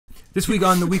This week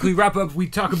on the weekly wrap-up, we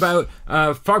talk about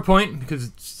Farpoint, because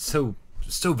it's so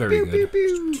very good. Pew,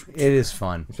 pew. It is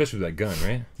fun. Especially with that gun,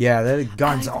 right? Yeah, that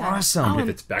gun's awesome. Oh, if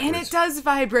it's backwards. and it does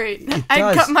vibrate. It I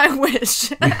does. got my wish.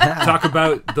 Talk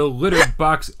about the litter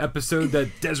box episode that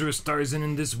Desra stars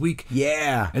in this week.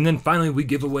 Yeah. And then finally, we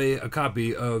give away a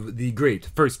copy of the great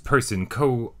first-person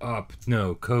competitive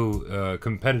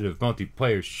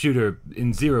multiplayer shooter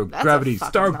in zero gravity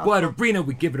StarBlood Arena.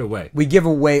 We give it away. We give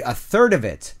away a third of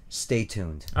it. Stay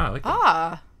tuned. I like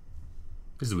that.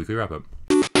 This is the weekly wrap-up.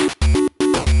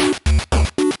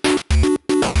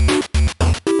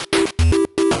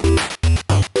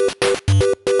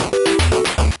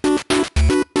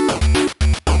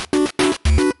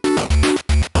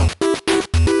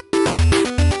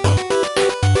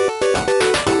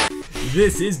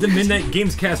 This is the Midnight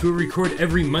Gamescast. We record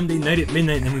every Monday night at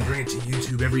midnight, and then we bring it to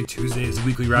YouTube every Tuesday as a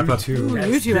weekly wrap-up.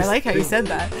 YouTube, I like how you said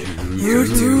that.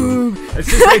 YouTube. It's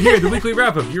just right here, the weekly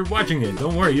wrap-up. You're watching it.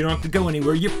 Don't worry, you don't have to go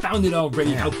anywhere. You found it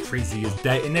already. How crazy is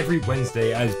that? And every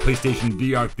Wednesday, as PlayStation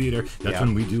VR Theater, that's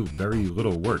when we do very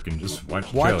little work and just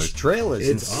watch trailers.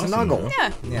 It's awesome, snuggle.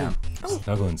 though. Yeah.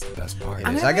 Snuggling's the best part.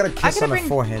 I got a kiss on the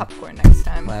forehead Popcorn next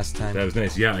time. last time. That was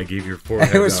nice. Yeah, I gave your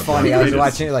forehead. It was funny. I was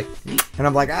watching it and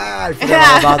I'm like, I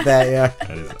forgot all about that. Yeah.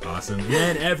 That is awesome. And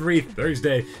then every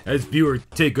Thursday, as viewer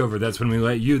takeover, that's when we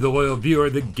let you, the loyal viewer,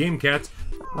 the Gamecats.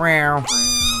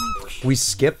 We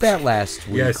skipped that last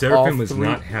week. Yeah, Seraphim was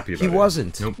not happy about it. He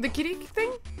wasn't. Nope. The kitty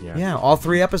thing? Yeah, all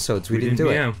 3 episodes we didn't do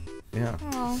it. Yeah.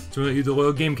 Oh. So we let you, the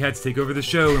loyal Gamecats, take over the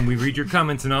show, and we read your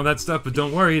comments and all that stuff. But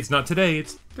don't worry, it's not today.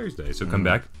 It's Thursday. So come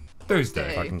back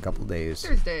Thursday. Fucking couple days.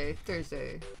 Thursday.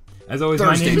 As always,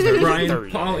 my name is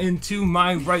Brian Paul, and to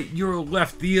my right, your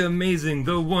left, the amazing,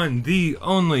 the one, the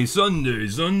only Sunday,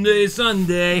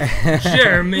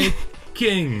 Jeremy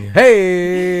King.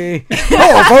 Hey!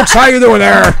 Oh, folks, how you doing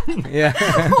there? Yeah.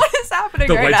 What is happening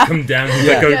The right lights now? come down, there's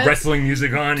like a wrestling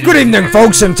music on. Good evening,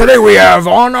 folks, and today we have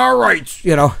On Our Rights,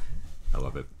 you know. I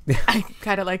love it. I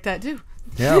kind of like that too.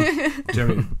 Yeah.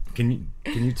 Jeremy, can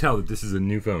you tell that this is a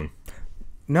new phone?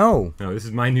 No. No, this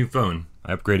is my new phone.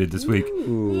 I upgraded this week.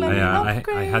 I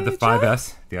had the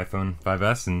 5S, the iPhone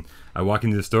 5S, and I walk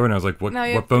into the store and I was like, what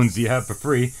phones do you have for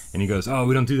free? And he goes, oh,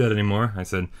 we don't do that anymore. I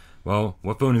said, well,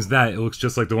 what phone is that? It looks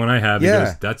just like the one I have. He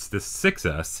goes, that's the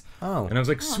 6S. Oh. And I was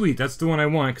like, sweet, that's the one I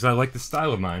want because I like the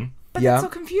style of mine. But that's so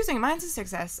confusing. Mine's a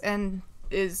 6S and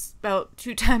is about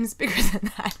 2 times bigger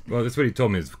than that. Well, that's what he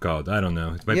told me it's called. I don't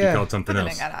know. It might be called something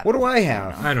else. What do I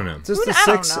have? I don't know. Just the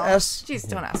 6S? Jeez,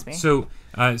 don't ask me. So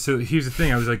here's the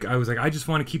thing. I was like, I just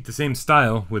want to keep the same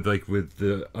style with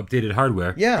the updated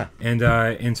hardware. Yeah.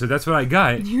 And so that's what I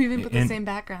got. You even put the same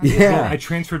background. Yeah. Well, I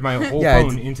transferred my whole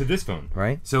phone into this phone.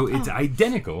 Right. So it's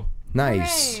identical.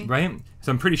 Nice. Hooray. Right.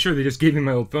 So I'm pretty sure they just gave me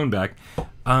my old phone back.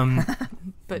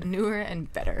 But newer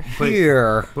and better. But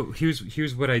Here.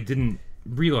 here's what I didn't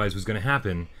realize was going to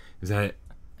happen is that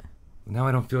now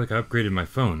I don't feel like I upgraded my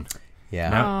phone.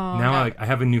 Yeah. Now I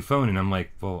have a new phone and I'm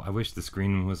like, well, I wish the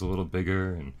screen was a little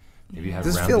bigger and maybe have.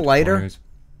 Does it feel lighter,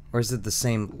 or is it the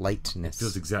same lightness? It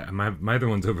feels exact. My other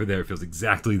one's over there. It feels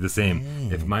exactly the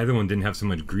same. If my other one didn't have so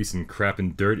much grease and crap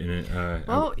and dirt in it,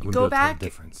 well, I go back.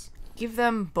 Difference. Give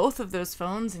them both of those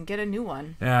phones and get a new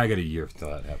one. Yeah, I got a year till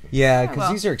that happens. Yeah,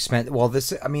 because these are expensive. Well,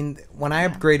 when I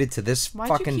upgraded to this Why'd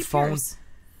fucking you keep phone, yours?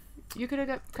 You could have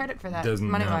got credit for that, Doesn't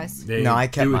money-wise. No, I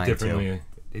kept do mine it differently.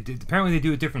 Apparently, they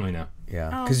do it differently now.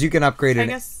 Yeah, because you can upgrade I it.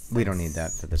 guess We don't need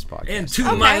that for this podcast. And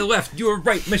to my left, your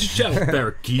right, Michelle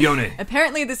Baracchione.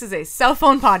 Apparently, this is a cell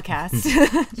phone podcast.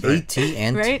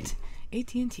 AT&T. Right?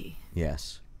 AT&T.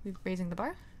 Yes. We raising the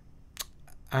bar?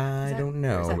 I don't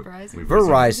know. Is that Verizon?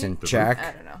 Verizon, check.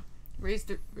 I don't know. Raise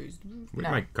the Where'd no.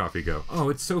 my coffee go? Oh,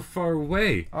 it's so far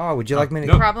away. Oh, would you like me to?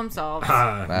 Nope. Problem solved.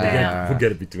 We'll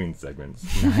get it between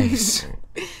segments. Nice.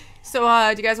 So,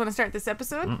 do you guys want to start this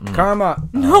episode? Karma.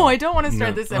 No, I don't want to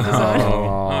start this episode.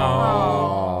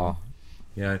 Oh.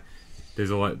 Yeah,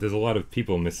 there's a lot of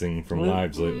people missing from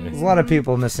lives lately. There's a lot of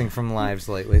people missing from lives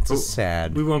lately. It's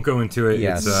sad. We won't go into it.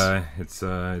 Yes. It's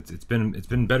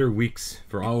been better weeks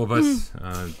for all of us.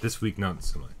 This week, not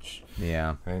so much.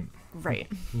 Yeah. Right.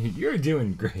 Right. You're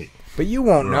doing great. But you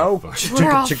won't know. We're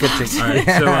all All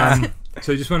right,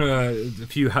 so I just want a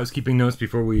few housekeeping notes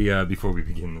before we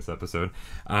begin this episode.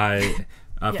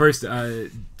 First,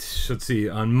 let's see.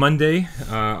 On Monday,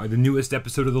 the newest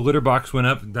episode of the Litter Box went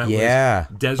up. That was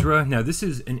Desra. Now, this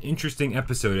is an interesting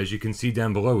episode, as you can see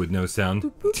down below with no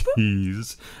sound.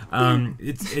 Tease.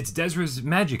 It's Desra's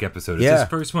magic episode. It's his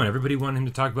first one. Everybody wanted him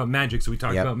to talk about magic, so we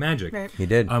talked about magic. Right. He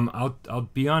did. I'll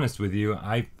be honest with you.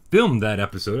 I filmed that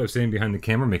episode. I was sitting behind the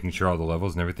camera, making sure all the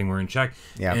levels and everything were in check.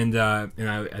 Yeah. And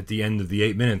at the end of the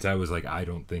 8 minutes, I was like, I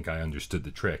don't think I understood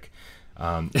the trick.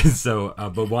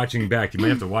 But watching back, you might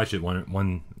have to watch it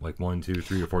one, 2,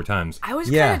 3, or 4 times. I was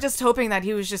kind of just hoping that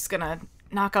he was just gonna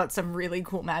knock out some really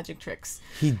cool magic tricks.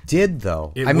 He did,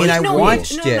 though. It I mean, was I cool.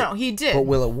 watched it. No, he did. But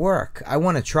will it work? I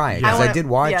want to try it because I did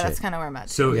watch Yeah, it. that's kind of where I'm at.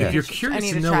 So Yeah. if you're I curious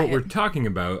need to know try what it. we're talking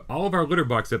about, all of our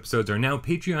Litterbox episodes are now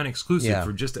Patreon exclusive. Yeah.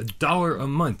 For just $1 a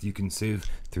month. You can save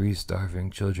 3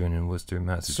 starving children in Worcester,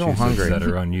 Massachusetts hungry. that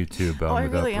are on YouTube I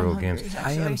without really am Parole hungry, Games.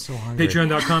 I am actually. so hungry.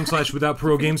 Patreon.com/without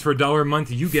Parole Games for $1 a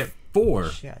month. You get 4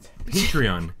 Shit.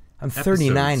 Patreon. I'm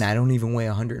 39. episodes. I don't even weigh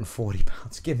 140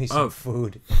 pounds. Give me some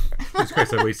food. Jesus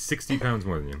Christ, I weigh 60 pounds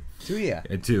more than you. Do you?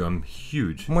 I do. I'm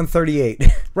huge. I'm 138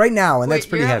 right now, and Wait, that's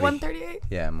pretty you're heavy. at 138?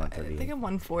 Yeah, I'm I think 138. I'm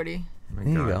 140. My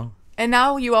There you God. go. And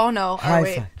now you all know. High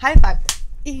Wait, five. high five.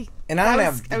 E. And I don't I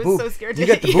have was- the I was boob. so scared You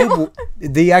to get the hit you. boob.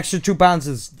 The extra 2 pounds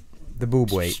is the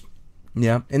boob weight.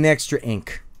 Yeah, and the extra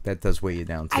ink that does weigh you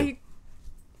down too.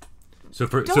 So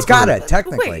for Don't- It's gotta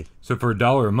technically. Wait. So for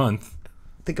 $1 a month,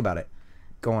 Think about it.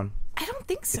 Go on. I don't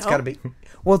think so. It's gotta be.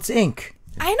 Well, it's ink.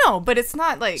 I know, but it's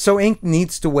not like. So ink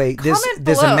needs to weigh. There's Comment a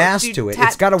below. mass Do to it.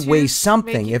 It's got to weigh tattoos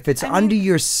something. make you- If it's I mean- under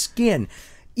your skin,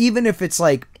 even if it's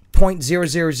like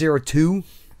 0.0002,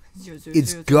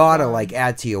 it's gotta like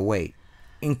add to your weight,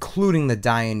 including the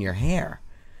dye in your hair.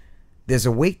 There's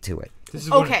a weight to it. this is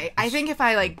one- Okay, I think if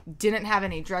I like didn't have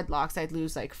any dreadlocks, I'd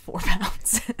lose like 4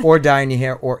 pounds. Or dye in your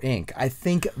hair or ink. I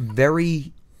think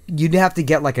you'd have to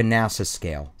get like a NASA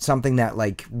scale, something that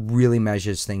like really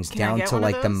measures things I down get to one of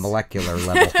like the those? molecular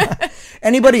level.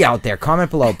 Anybody out there,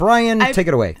 comment below. Brian, take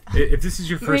it away. If this is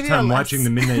your first Maybe time less. watching the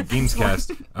Midnight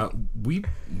Gamescast,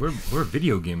 we're a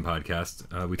video game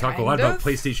podcast. We talk a lot Kind about of.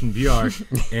 PlayStation VR,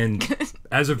 and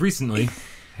as of recently,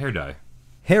 hair dye.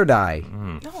 Hair dye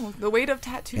No, the weight of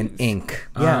tattoos. and ink.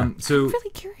 Yeah. So I'm really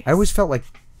curious. I always felt like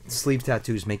sleeve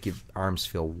tattoos make your arms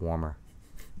feel warmer.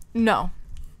 No.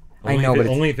 I know, but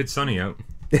it's- only if it's sunny out.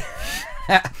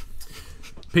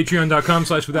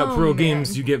 Patreon.com/without Oh, Parole man.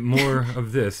 Games, you get more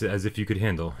of this as if you could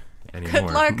handle any Good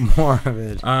more. luck. More of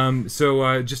it.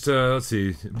 Let's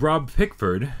see. Rob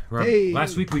Pickford. Hey.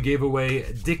 Last week we gave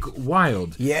away Dick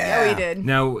Wild. Yeah. Yeah, we did.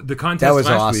 Now the contest That was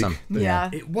last awesome. week, Yeah.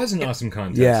 it was an awesome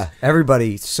contest. Yeah.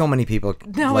 Everybody, so many people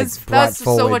That like was brought that's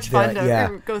forward so much fun that- to yeah.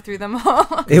 go through them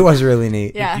all. It was really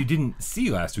neat. Yeah. If you didn't see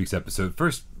last week's episode,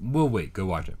 first we'll wait. Go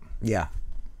watch it. Yeah.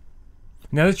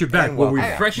 Now that you're back, And we'll welcome.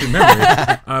 refresh your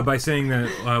memory by saying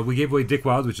that we gave away Dick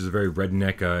Wild, which is a very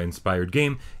redneck inspired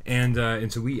game, and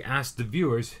so we asked the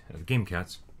viewers, the Game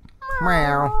Cats.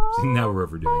 Meow. See, now we're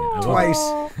overdoing it. I love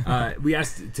it. Twice. We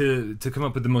asked to come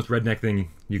up with the most redneck thing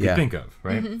you could Yeah. think of,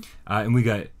 right? And we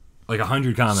got like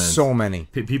 100 comments. So many.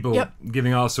 People Yep.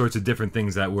 giving all sorts of different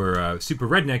things that were super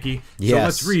rednecky. So Yes.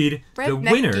 let's read the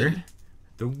Rednecky. winner.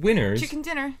 The winner's Chicken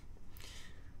dinner.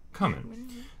 comment.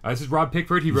 This is Rob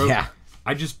Pickford. He wrote, Yeah.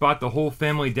 I just brought the whole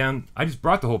family down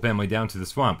to the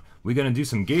swamp. We're gonna do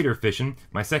some gator fishing.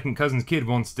 My second cousin's kid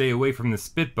won't stay away from the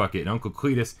spit bucket, and Uncle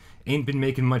Cletus ain't been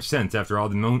making much sense after all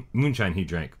the moonshine he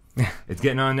drank. It's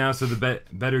getting on now, so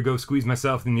better go squeeze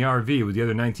myself in the RV with the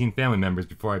other 19 family members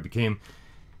before I became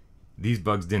these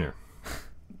bugs' dinner.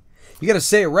 You got to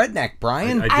say a redneck,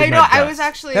 Brian. I did know. my I best. was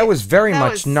actually. That was very that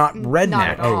much was not Not redneck.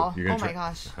 at all. You're gonna Oh my try-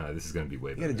 gosh. This is gonna be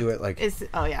way You better. got to do it like.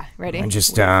 Oh yeah. Ready? I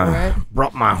just Wait for it.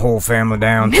 brought my whole family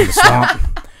down to the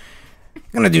swamp.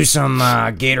 Gonna do some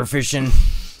gator fishing.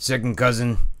 Second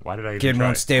cousin. Why did I even Kid try?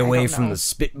 won't stay away don't from know. the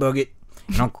spit bucket.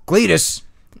 And Uncle Cletus,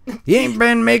 he ain't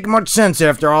been making much sense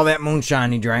after all that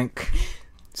moonshine he drank.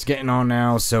 It's getting on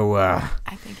now, so I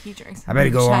think he drinks. I better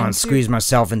go moonshine, on and too. squeeze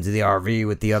myself into the RV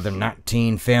with the other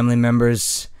 19 family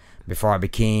members before I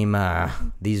became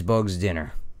these bugs'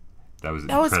 dinner. That was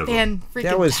That was incredible.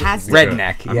 That was fan-freaking-tastic.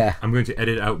 redneck, yeah. I'm going to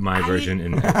edit out my version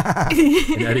and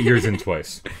edit yours in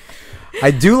twice. I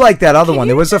do like that other one.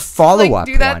 There was a follow-up Like,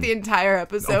 do that one. the entire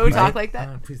episode. please Talk don't. like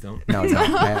that. Please don't. No,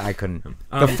 I couldn't.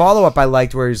 The follow-up I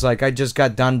liked where he's like, I just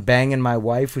got done banging my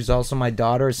wife, who's also my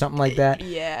daughter, or something like that.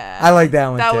 Yeah. I like that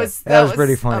one That too. was that was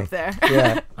pretty funny. Up there.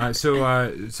 Yeah.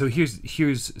 So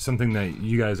here's something that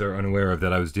you guys are unaware of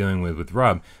that I was dealing with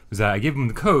Rob, was that I gave him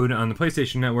the code on the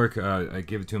PlayStation Network. I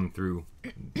gave it to him through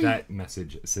that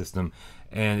message system,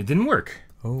 and it didn't work.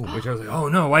 Oh. Which I was like, oh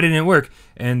no, why didn't it work?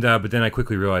 And but then I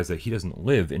quickly realized that he doesn't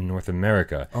live in North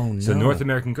America. Oh, So no. North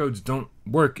American codes don't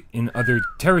work in other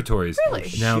territories. Really?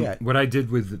 Now, Shit. what I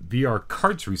did with VR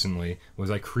carts recently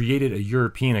was I created a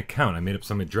European account. I made up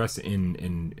some address in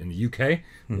the UK,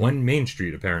 one Main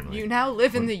Street apparently. You now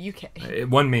live in the UK.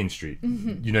 One Main Street,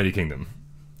 United Kingdom,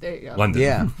 There you go. London.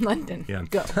 Yeah. London. Yeah.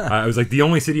 Go. I was like, the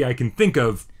only city I can think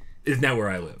of is now where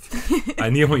I live.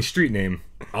 And the only street name,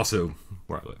 also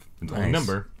where I live. The only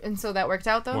number. And so that worked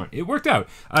out, though? One. It worked out.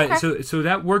 So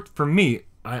that worked for me.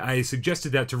 I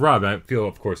suggested that to Rob. I feel,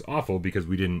 of course, awful because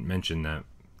we didn't mention that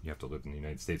you have to live in the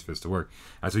United States for this to work.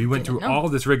 So he went through all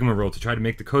this rigmarole to try to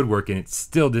make the code work, and it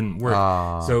still didn't work.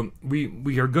 So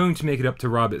we are going to make it up to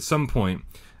Rob at some point.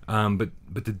 But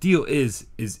the deal is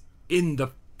in the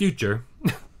future.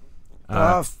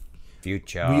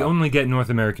 Future. We only get North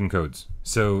American codes.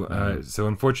 So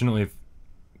unfortunately,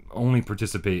 only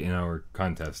participate in our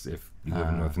contest if you live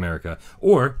in North America,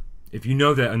 or if you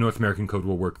know that a North American code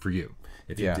will work for you.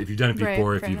 If you've done it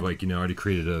before, if you've already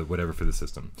created a whatever for the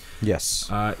system. Yes.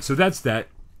 So that's that.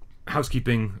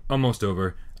 Housekeeping almost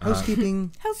over.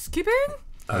 Housekeeping. Housekeeping?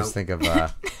 I was thinking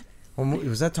of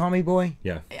was that Tommy Boy?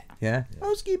 Yeah. Yeah.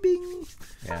 Housekeeping.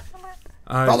 Yeah.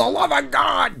 For the love of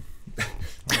God.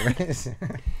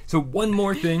 So one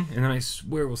more thing, and then I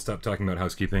swear we'll stop talking about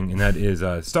housekeeping, and that is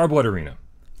StarBlood Arena.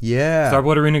 Yeah.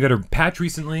 StarBlood Arena got a patch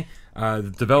recently.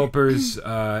 The developers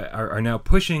are now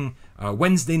pushing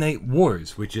Wednesday Night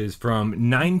Wars, which is from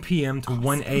 9 p.m. to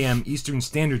 1 a.m. Eastern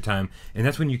Standard Time, and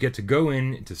that's when you get to go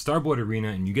in to StarBlood Arena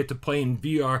and you get to play in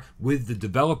VR with the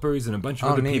developers and a bunch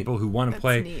of other people who want to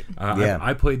play. Neat.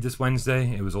 I played this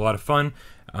Wednesday. It was a lot of fun.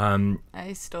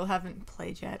 I still haven't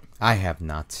played yet. I have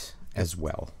not as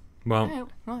well. Well,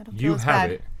 I don't feel you as have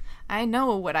bad. it, I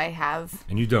know what I have.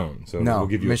 and you don't. So No, we'll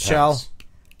give you Michelle. a pass.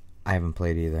 I haven't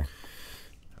played either.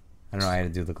 I don't know. I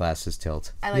had to do the glasses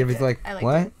tilt. I You liked ever it. I liked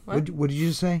what? it. What? What did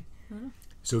you say?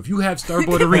 So if you have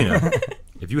StarBlood Arena,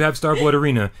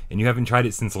 and you haven't tried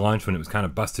it since launch when it was kind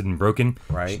of busted and broken,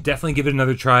 Right. you should definitely give it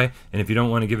another try. And if you don't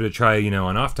want to give it a try,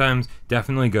 on off times,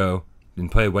 definitely go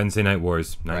and play Wednesday Night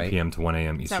Wars, 9 Right. p.m. to 1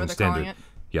 a.m. Is that Eastern what they're Standard. calling it?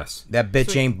 Yes. That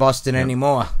bitch ain't busting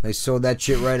anymore. They sold that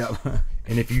shit right up.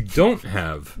 And if you don't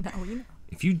have, Now we know.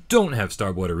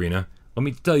 StarBlood Arena, let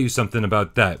me tell you something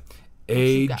about that.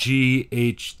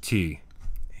 AGHT.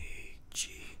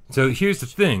 So here's the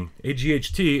thing.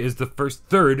 AGHT is the first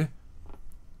third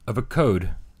of a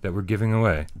code that we're giving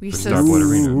away We for so StarBlood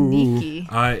Arena. sneaky.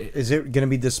 Is it going to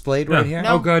be displayed right here?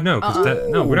 Oh God, no!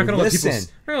 No, we're not gonna let people.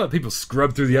 Listen. We're gonna let people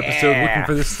scrub through the episode looking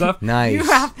for this stuff. Nice. You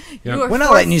have. Yeah. You are We're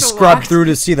not letting you forced to scrub watch. through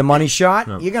to see the money shot.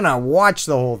 No. You're going to watch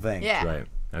the whole thing. Yeah. Right.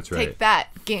 That's right. Take that,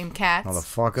 Gamecast.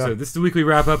 Motherfucker. So this is the weekly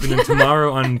wrap up, and then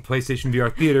tomorrow on PlayStation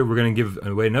VR Theater, we're going to give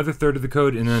away another third of the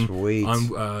code, and then Sweet.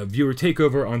 on Viewer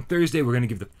Takeover on Thursday, we're going to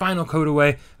give the final code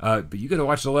away. But you got to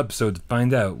watch the whole episode to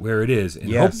find out where it is, and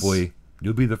Yes. hopefully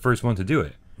you'll be the first one to do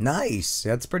it. Nice.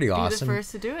 That's pretty Be awesome. the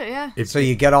first to do it, yeah. So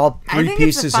you get all I three think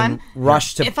it's a pieces fun- and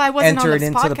rush to If I wasn't enter on it this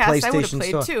into the podcast, I would have PlayStation played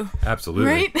Store. too.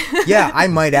 Absolutely. Right? Yeah, I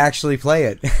might actually play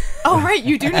it. Oh, right.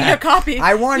 You do need a copy.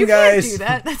 I won, you guys. Can't do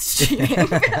that. That's cheating.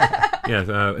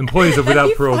 Yeah, employees of Without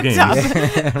You Parole fucked Games. up.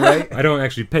 Right? I don't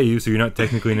actually pay you, so you're not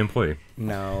technically an employee.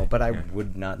 No, but I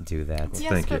would not do that. Yes,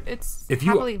 Thank but you. it's If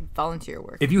you- probably volunteer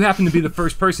work. If you happen to be the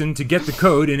first person to get the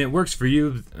code and it works for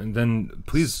you, then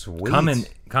please Sweet. comment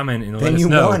and let Then us you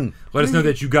know. won. Let us know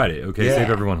that you got it. Okay, Yeah. save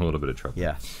everyone a little bit of trouble.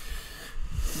 Yeah.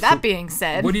 That being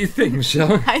said, What do you think,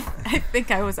 Michelle? I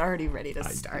think I was already ready to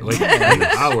start. Like an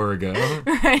hour ago.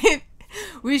 Right?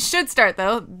 We should start,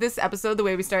 though, this episode the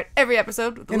way we start every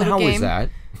episode with a And little how game. was that?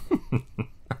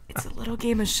 It's a little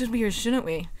game of should we or shouldn't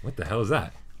we? What the hell is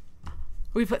that?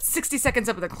 We put 60 seconds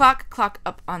up on the clock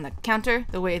up on the counter,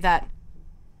 the way that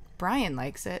Brian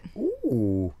likes it.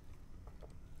 Ooh.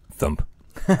 Thump.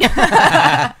 See,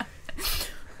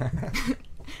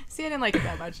 I didn't like it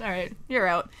that much. All right, you're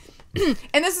out.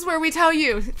 And this is where we tell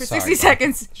you for Sorry, 60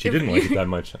 seconds. She didn't like it that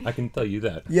much. I can tell you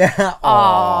that. Yeah.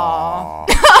 Aww.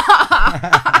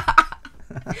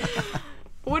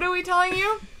 What are we telling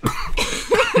you?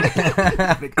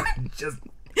 Just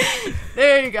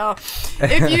There you go.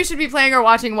 If you should be playing or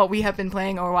watching what we have been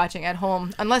playing or watching at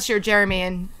home, unless you're Jeremy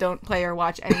and don't play or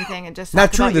watch anything and just Not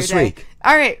talk true about this your day. week.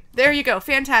 All right, there you go.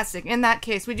 Fantastic. In that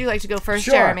case, would you like to go first,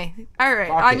 Sure. Jeremy? All right,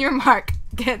 Fuck on it. your mark,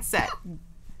 get set,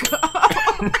 go.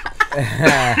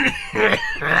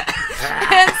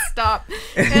 And stop.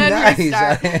 And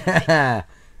restart. Nice.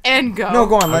 And go. No,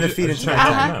 go on. Let I'm it feed just into trying to my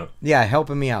help time. him out. Yeah,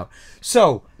 helping me out.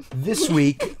 So, this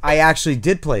week, I actually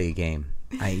did play a game.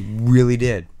 I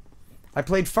really I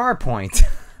played Farpoint.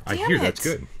 I Damn hear it. that's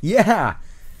good. Yeah.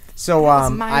 So,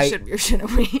 That's my should we or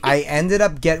shouldn't we? I ended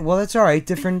up well, that's all right.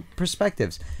 Different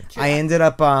perspectives. I ended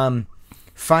up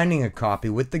finding a copy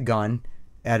with the gun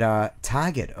at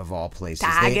Target of all places.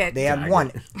 Target. They had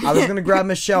one. I was gonna grab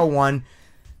Michelle one,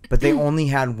 but they only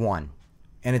had one.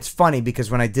 And it's funny because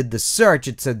when I did the search,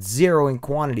 it said 0 in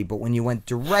quantity. But when you went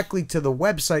directly to the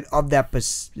website of that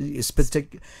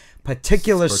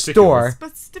particular store,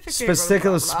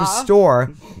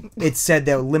 it said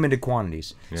that limited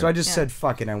quantities. Yeah. So I just said,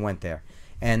 fuck it, I went there.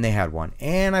 And they had one.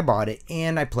 And I bought it,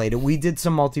 and I played it. We did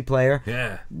some multiplayer.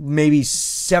 Yeah. Maybe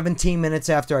 17 minutes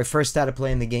after I first started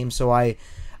playing the game, so I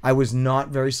was not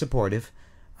very supportive.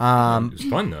 It was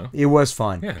fun, though. It was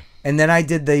fun. Yeah. And then I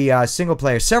did the single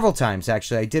player several times,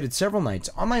 actually. I did it several nights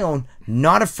on my own,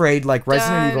 not afraid, like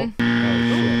Resident Evil.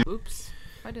 Oh, oops.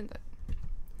 Why didn't that?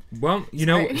 Well, you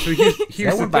know, so here's that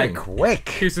the went by thing. quick.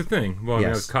 Here's the thing. Well, I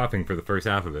was coughing for the first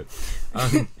half of it.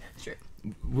 Sure.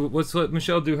 Let's let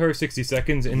Michelle do her 60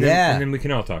 seconds, and then we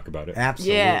can all talk about it.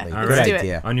 Absolutely. Yeah. All Good right.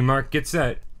 idea. On your mark, get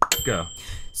set, go.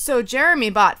 So Jeremy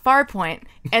bought Farpoint,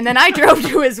 and then I drove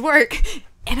to his work,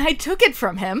 and I took it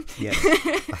from him. Yes.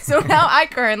 So now I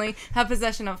currently have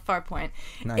possession of Farpoint.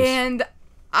 Nice. And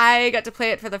I got to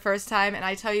play it for the first time, and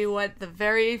I tell you what, the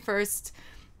very first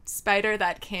spider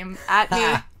that came at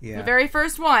me, the very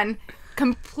first one,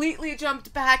 completely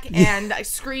jumped back, and I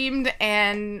screamed,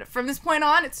 and from this point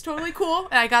on, it's totally cool,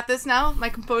 and I got this now, my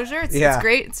composure, it's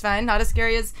great, it's fine, not as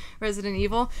scary as Resident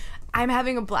Evil. I'm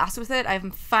having a blast with it.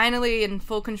 I'm finally in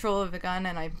full control of the gun,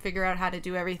 and I figure out how to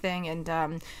do everything, and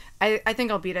I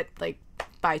think I'll beat it, like,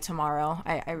 by tomorrow.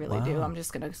 I really do. I'm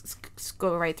just going to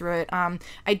go right through it.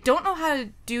 I don't know how to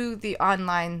do the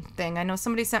online thing. I know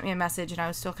somebody sent me a message, and I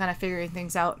was still kind of figuring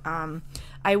things out.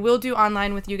 I will do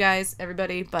online with you guys,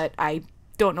 everybody, but I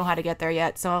don't know how to get there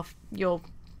yet, so you'll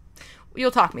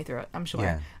talk me through it, I'm sure.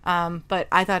 Yeah. But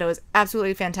I thought it was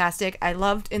absolutely fantastic. I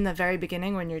loved in the very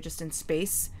beginning when you're just in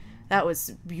space. That was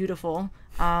beautiful.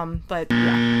 But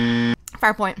yeah.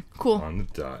 Farpoint. Cool. On the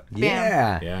dot.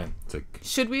 Yeah. Yeah. It's like,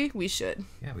 should we? We should.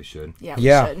 Yeah, we should. Yeah, we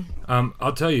should.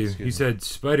 I'll tell you, you said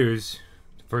spiders.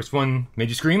 First one made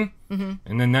you scream, and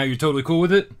then now you're totally cool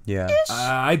with it. Yeah.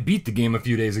 I beat the game a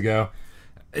few days ago.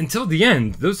 Until the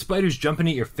end, those spiders jumping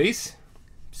at your face,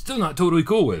 still not totally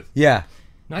cool with. Yeah.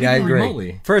 Not I even agree.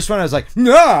 remotely. First one, I was like,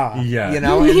 nah! Yeah. You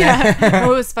know? Yeah. It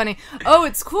was funny. Oh,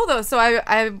 it's cool, though. So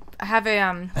I have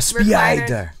a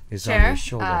spider is on your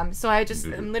shoulder. So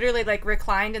I'm literally, like,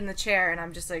 reclined in the chair, and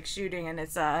I'm just, like, shooting, and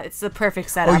it's the perfect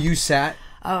setup. Oh, you sat?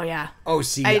 Oh, yeah. Oh,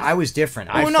 see, I was different.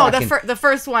 The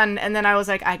first one, and then I was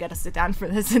like, I gotta sit down for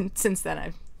this, and since then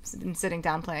I've been sitting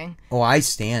down playing. Oh, I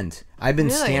stand. I've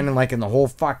been standing like in the whole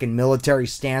fucking military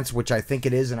stance, which I think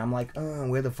it is, and I'm like, oh,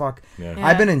 where the fuck? Yeah.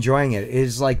 I've been enjoying it.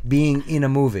 It's like being in a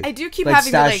movie. I do keep like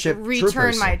having Starship to like return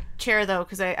Troopers. my chair though,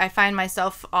 because I find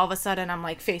myself all of a sudden I'm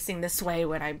like facing this way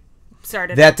when I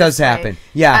started. That does happen.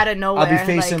 Yeah. Out of nowhere. I'll be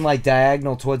facing like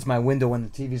diagonal towards my window when the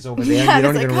TV's over there, Yeah, and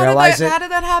you don't even realize it. How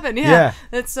did that happen? Yeah.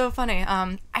 That's so funny.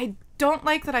 I don't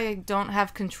like that I don't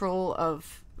have control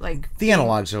of. Like the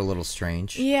analogs are a little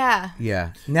strange. Yeah.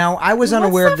 Yeah. Now, I was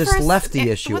unaware of this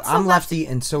lefty issue. I'm lefty,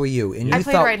 and so are you. And you I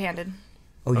played right-handed.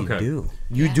 Oh, you do?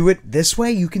 You do it this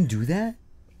way? You can do that?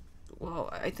 Well,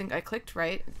 I think I clicked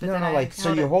right. But No, then like,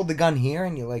 so you hold the gun here,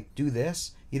 and you, like, do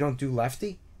this? You don't do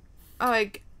lefty? Oh,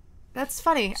 that's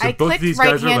funny. So I both clicked these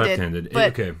guys are right-handed, left-handed.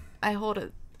 but Okay. I hold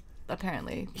it,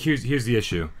 apparently. Here's the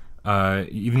issue.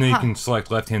 Even though you can select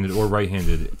left-handed or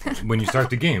right-handed, when you start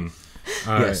the game...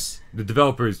 Yes. The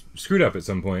developers screwed up at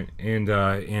some point and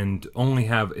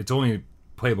it's only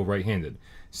playable right-handed.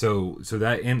 So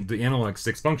that the analog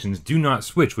sticks functions do not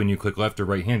switch when you click left or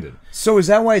right-handed. So is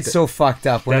that why it's so fucked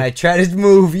up when I try to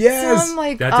move? Yes. So I'm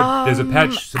like, there's a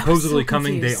patch supposedly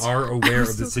coming. They confused. are aware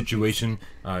of the situation.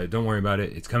 Don't worry about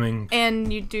it. It's coming.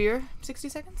 And you do your 60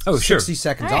 seconds? Oh, sure. 60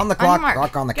 seconds All right, on the on your clock, mark.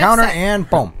 clock on the Get counter, set. and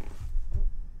boom.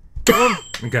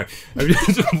 Okay, I'm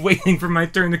just waiting for my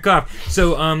turn to cough.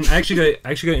 So, I actually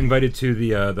got invited to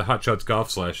the Hot Shots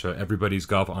Golf / Everybody's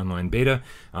Golf online beta.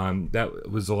 That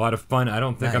was a lot of fun. I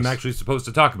don't think I'm actually supposed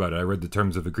to talk about it. I read the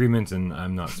terms of agreement, and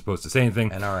I'm not supposed to say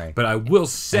anything. And all right. But I will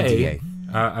say,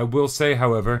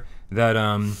 however,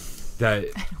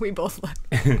 that We both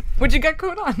look. What'd you got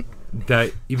going on?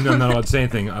 that even though I'm not allowed to say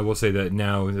anything, I will say that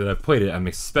now that I've played it, I'm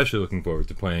especially looking forward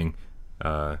to playing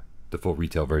the full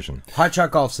retail version. Hot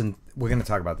Shot Golf's, and we're going to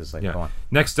talk about this later. Yeah. Go on.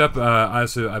 Next up, I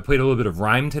played a little bit of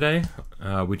Rime today,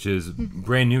 which is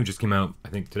brand new. Just came out, I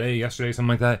think, yesterday, something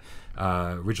like that.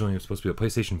 Originally, it was supposed to be a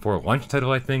PlayStation 4 launch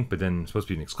title, I think, but then it was supposed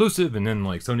to be an exclusive, and then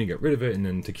like Sony got rid of it, and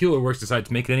then Tequila Works decided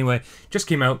to make it anyway. Just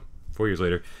came out 4 years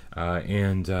later,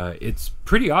 and it's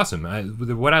pretty awesome.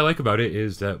 What I like about it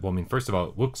is that, well, I mean, first of all,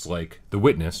 it looks like The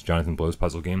Witness, Jonathan Blow's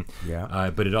puzzle game.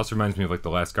 Yeah. But it also reminds me of like The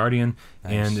Last Guardian,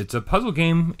 and it's a puzzle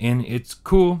game, and it's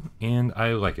cool, and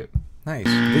I like it.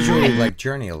 Nice. Visually like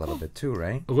Journey a little bit too,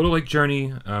 right? A little like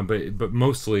Journey, but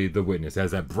mostly The Witness. It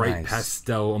has that bright Nice.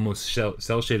 pastel, almost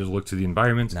cell shaded look to the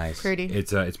environment. Nice. Pretty.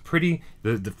 It's pretty.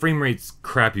 The frame rate's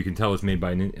crap. You can tell it's made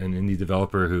by an indie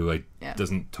developer who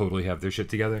doesn't totally have their shit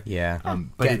together. Yeah.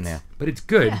 But Getting it's there. but it's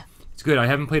good. Yeah. It's good. I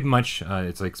haven't played much.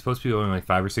 It's like supposed to be only like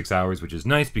 5 or 6 hours, which is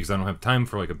nice because I don't have time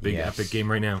for like a big Yes. epic game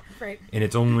right now. Right. And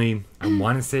it's only I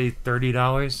want to say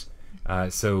 $30.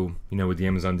 So with the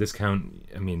Amazon discount,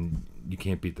 I mean you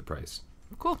can't beat the price.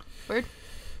 Cool. Word.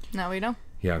 Now we know.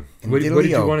 Yeah. What did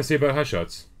you want to say about Hot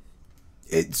Shots?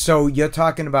 So you're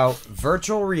talking about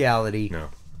virtual reality. No.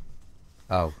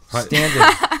 Oh,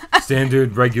 standard.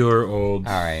 Standard, regular, old.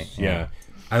 All right. Yeah.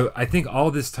 I think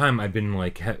all this time I've been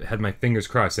like had my fingers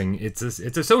crossed saying it's a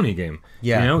Sony game.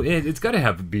 Yeah. It's got to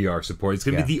have VR support. It's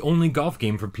going to be the only golf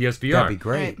game for PSVR. That'd be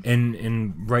great. Right.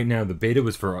 And right now the beta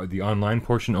was for the online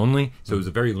portion only, so it was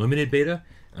a very limited beta.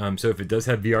 So if it does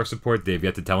have VR support, they've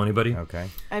yet to tell anybody. Okay.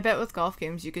 I bet with golf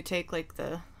games you could take like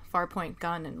the Farpoint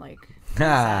gun and like.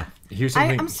 Here's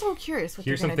something. I'm so curious what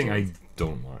Here's they're gonna something do. I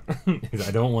don't want. Is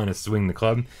I don't want to swing the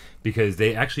club because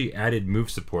they actually added move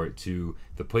support to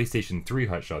the PlayStation 3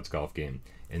 Hot Shots golf game,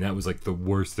 and that was like the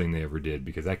worst thing they ever did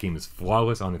because that game is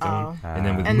flawless on its own, and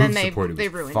then with And move then support, they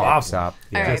it was ruined it. Fucks up.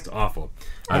 Yeah, just awful.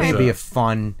 That would be a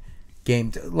fun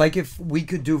game. Like if we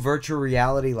could do virtual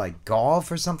reality like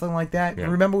golf or something like that. Yeah.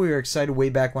 Remember we were excited way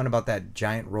back when about that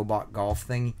giant robot golf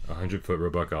thing? 100-foot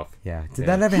robot golf. Yeah. Did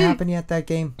that ever happen yet, that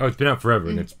game? Oh, it's been out forever,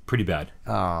 and it's pretty bad.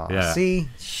 Oh, Yeah. see?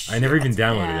 I never even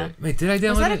downloaded yeah. it. Wait, did I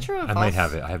download that a it? true or I might false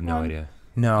have it. I have no one? idea.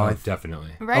 No. Oh,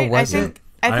 definitely. Right. Oh, was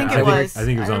I think it was. I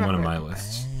think it was on one of remember. my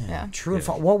lists. Yeah. True and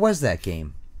false. What was that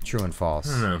game? True and false.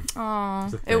 I don't know. Oh,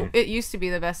 It's a thing. it used to be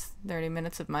the best 30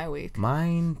 minutes of my week.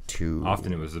 Mine too.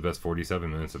 Often it was the best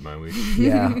 47 minutes of my week.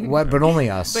 Yeah. What? But only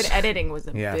us. But editing was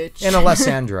a yeah. bitch. And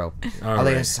Alessandro. All right.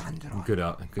 Alessandro. Good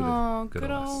Oh, good good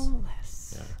Alas. old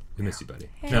Les. Yeah. We miss you, buddy.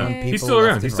 Hey. No, People he's still left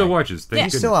around. and He still right. watches. Thank Yeah.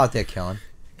 He's goodness. still out there killing.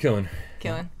 Killing.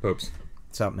 Killing. Popes.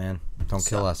 What's up, man? Don't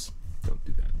kill us. Don't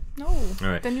do that. No. All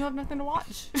right. Then you have nothing to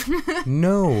watch.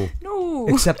 No. No.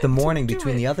 Except the morning Do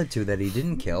between it. the other two that he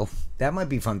didn't kill. That might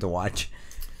be fun to watch.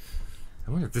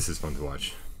 I wonder if this is fun to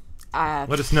watch. Uh,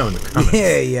 Let us know in the comments.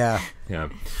 Yeah. Yeah.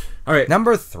 All right.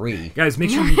 Number 3. Guys, make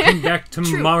sure you come back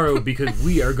tomorrow because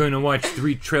we are going to watch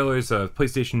 3 trailers of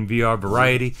PlayStation VR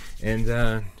Variety, and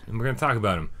we're going to talk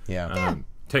about them. Yeah.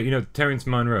 Terrence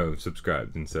Monroe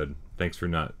subscribed and said, "Thanks for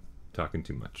not talking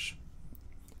too much.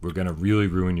 We're going to really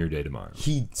ruin your day tomorrow."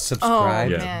 He oh,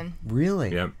 subscribed. Yeah. man.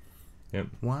 Really? Yep. Yep.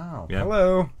 Wow. Yeah.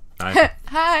 Hello. Hi.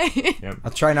 Hi. Yep.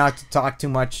 I'll try not to talk too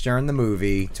much during the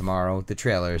movie tomorrow, the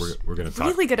trailers. We're going to talk.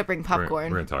 Really gonna bring We're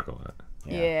popcorn. going to talk a lot.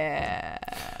 Yeah.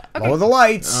 Lower the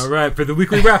lights. All right. For the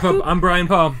weekly wrap up, I'm Brian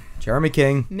Paul. Jeremy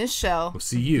King. Michelle. We'll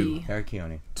see you Eric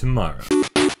Keone. tomorrow.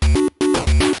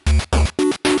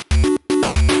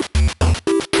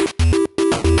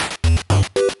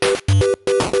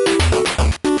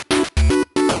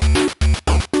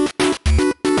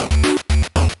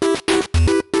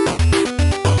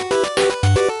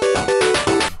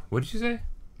 What did you say?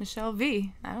 Michelle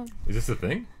V. I don't. Is this a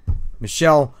thing?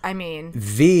 Michelle I mean,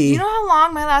 V. you know how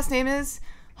long my last name is?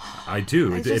 I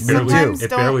do. It just barely, sometimes it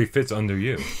don't- barely fits under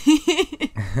you.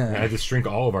 I had to shrink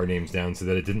all of our names down so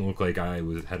that it didn't look like I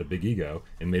had a big ego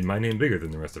and made my name bigger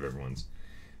than the rest of everyone's.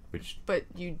 Which But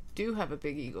you do have a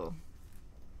big eagle.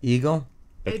 Eagle?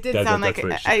 It did sound like that's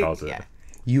what it. she calls it. Yeah.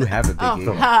 You have a big Oh,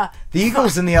 eagle. ha. The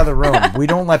eagle's in the other room. We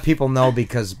don't let people know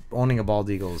because owning a bald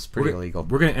eagle is pretty We're illegal.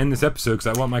 going to end this episode because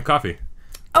I want my coffee.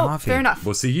 Oh, Coffee. fair enough.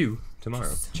 We'll see you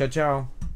tomorrow. Ciao, ciao.